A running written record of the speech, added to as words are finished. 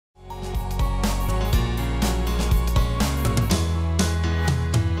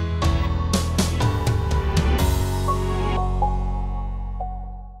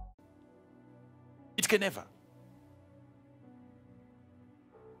can never.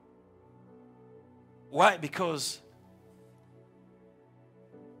 Why? Because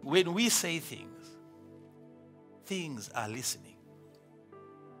when we say things, things are listening.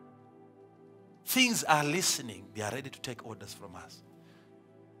 Things are listening. They are ready to take orders from us.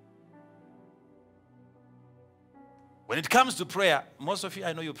 When it comes to prayer, most of you,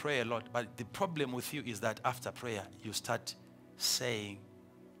 I know you pray a lot, but the problem with you is that after prayer, you start saying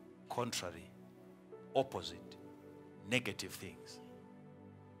contrary, opposite, negative things.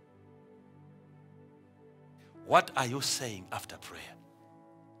 What are you saying after prayer?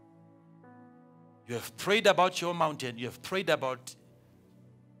 You have prayed about your mountain, you have prayed about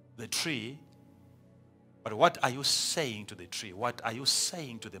the tree, but what are you saying to the tree? What are you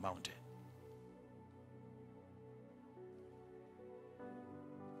saying to the mountain?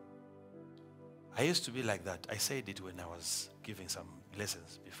 I used to be like that. I said it when I was giving some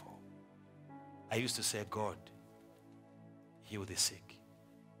lessons before. I used to say, God, heal the sick.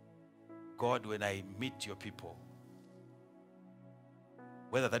 God, when I meet your people,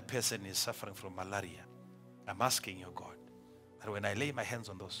 whether that person is suffering from malaria, I'm asking you, God, that when I lay my hands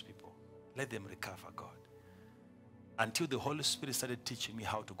on those people, let them recover, God. Until the Holy Spirit started teaching me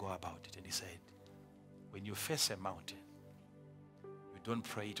how to go about it. And he said, when you face a mountain, you don't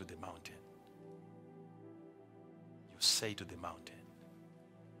pray to the mountain. You say to the mountain.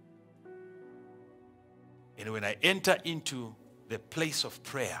 And when I enter into the place of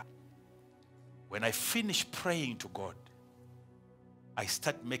prayer, when I finish praying to God, I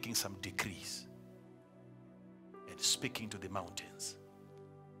start making some decrees and speaking to the mountains.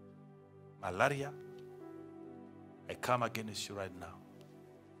 Malaria, I come against you right now.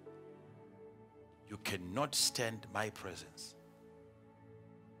 You cannot stand my presence.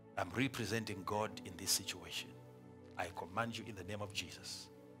 I'm representing God in this situation. I command you in the name of Jesus.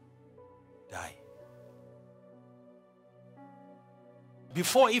 Die.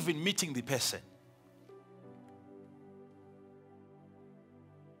 Before even meeting the person,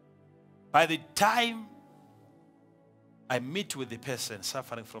 by the time I meet with the person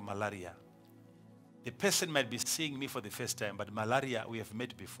suffering from malaria, the person might be seeing me for the first time, but malaria we have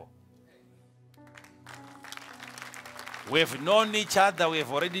met before. We have known each other. We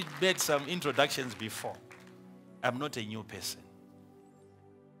have already made some introductions before. I'm not a new person.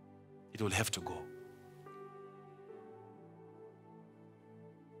 It will have to go.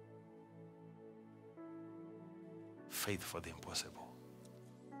 Faith for the impossible.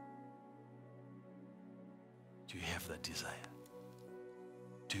 Do you have that desire?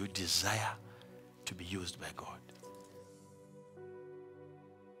 Do you desire to be used by God?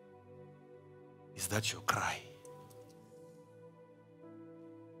 Is that your cry?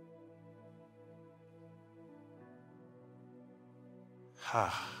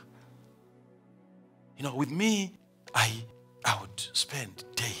 You know, with me, I would spend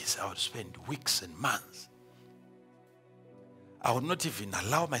days, I would spend weeks and months. I would not even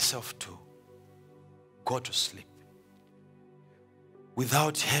allow myself to go to sleep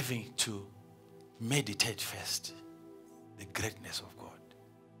without having to meditate first the greatness of God.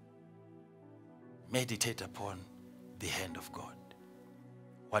 Meditate upon the hand of God.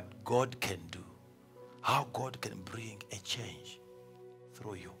 What God can do. How God can bring a change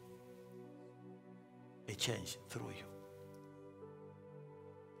through you. A change through you.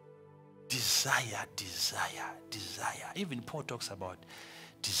 Desire, desire, desire. Even Paul talks about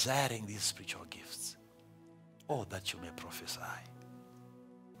desiring these spiritual gifts. Oh, that you may prophesy.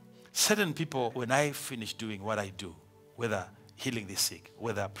 Certain people, when I finish doing what I do, whether healing the sick,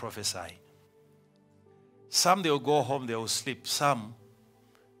 whether prophesy, some they will go home, they will sleep. Some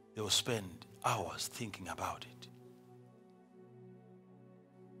they will spend hours thinking about it.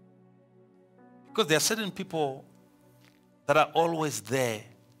 Because there are certain people that are always there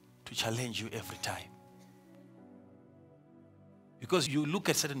to challenge you every time. Because you look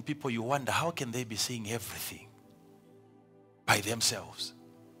at certain people, you wonder, how can they be seeing everything by themselves?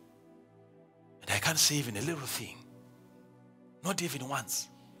 And I can't see even a little thing. Not even once.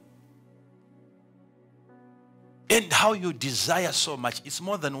 And how you desire so much, it's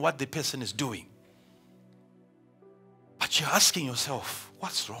more than what the person is doing. But you're asking yourself,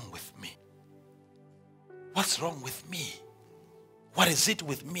 what's wrong with me? What's wrong with me? What is it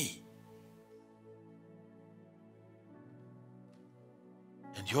with me?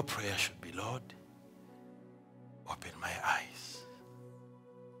 And your prayer should be, Lord, open my eyes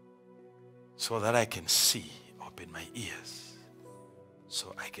so that I can see. Open my ears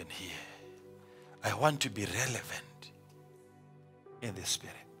so I can hear. I want to be relevant in the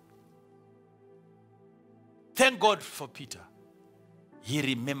Spirit. Thank God for Peter. He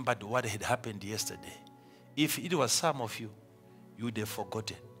remembered what had happened yesterday. If it was some of you, you would have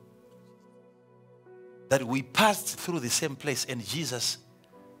forgotten that we passed through the same place and Jesus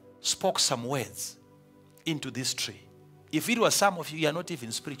spoke some words into this tree. If it was some of you, you are not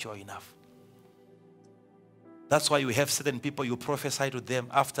even spiritual enough. That's why you have certain people, you prophesy to them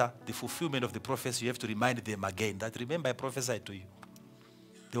after the fulfillment of the prophecy, you have to remind them again that, remember, I prophesied to you.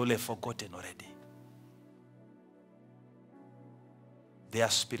 They will have forgotten already. Their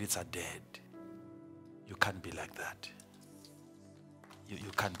spirits are dead. You can't be like that.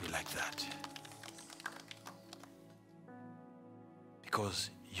 You can't be like that. Because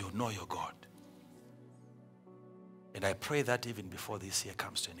you know your God. And I pray that even before this year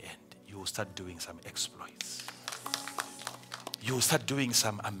comes to an end, you will start doing some exploits. You will start doing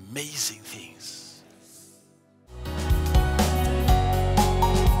some amazing things.